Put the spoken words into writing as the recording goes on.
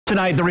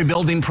Tonight, the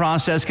rebuilding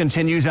process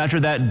continues after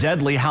that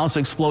deadly house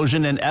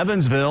explosion in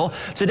Evansville.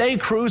 Today,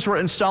 crews were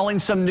installing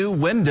some new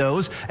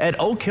windows at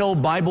Oak Hill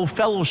Bible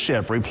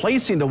Fellowship,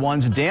 replacing the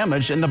ones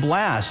damaged in the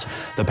blast.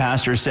 The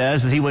pastor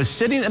says that he was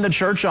sitting in the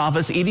church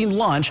office eating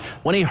lunch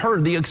when he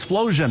heard the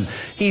explosion.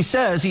 He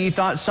says he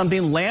thought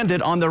something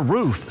landed on the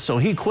roof, so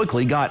he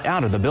quickly got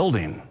out of the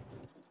building.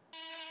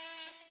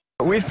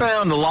 We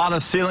found a lot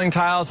of ceiling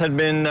tiles had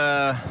been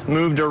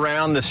moved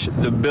around.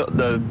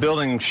 The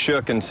building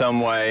shook in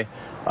some way.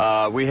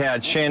 We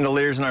had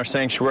chandeliers in our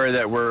sanctuary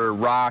that were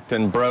rocked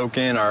and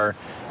broken. Our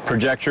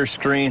projector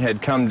screen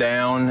had come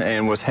down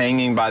and was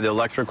hanging by the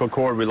electrical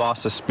cord. We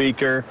lost a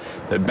speaker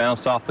that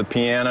bounced off the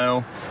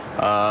piano.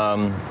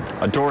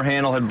 A door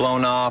handle had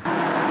blown off.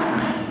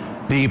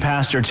 The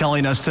pastor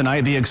telling us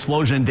tonight the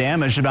explosion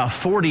damaged about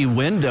 40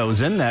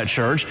 windows in that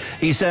church.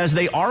 He says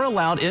they are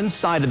allowed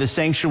inside of the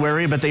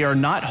sanctuary, but they are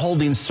not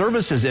holding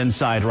services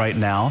inside right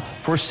now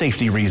for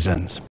safety reasons.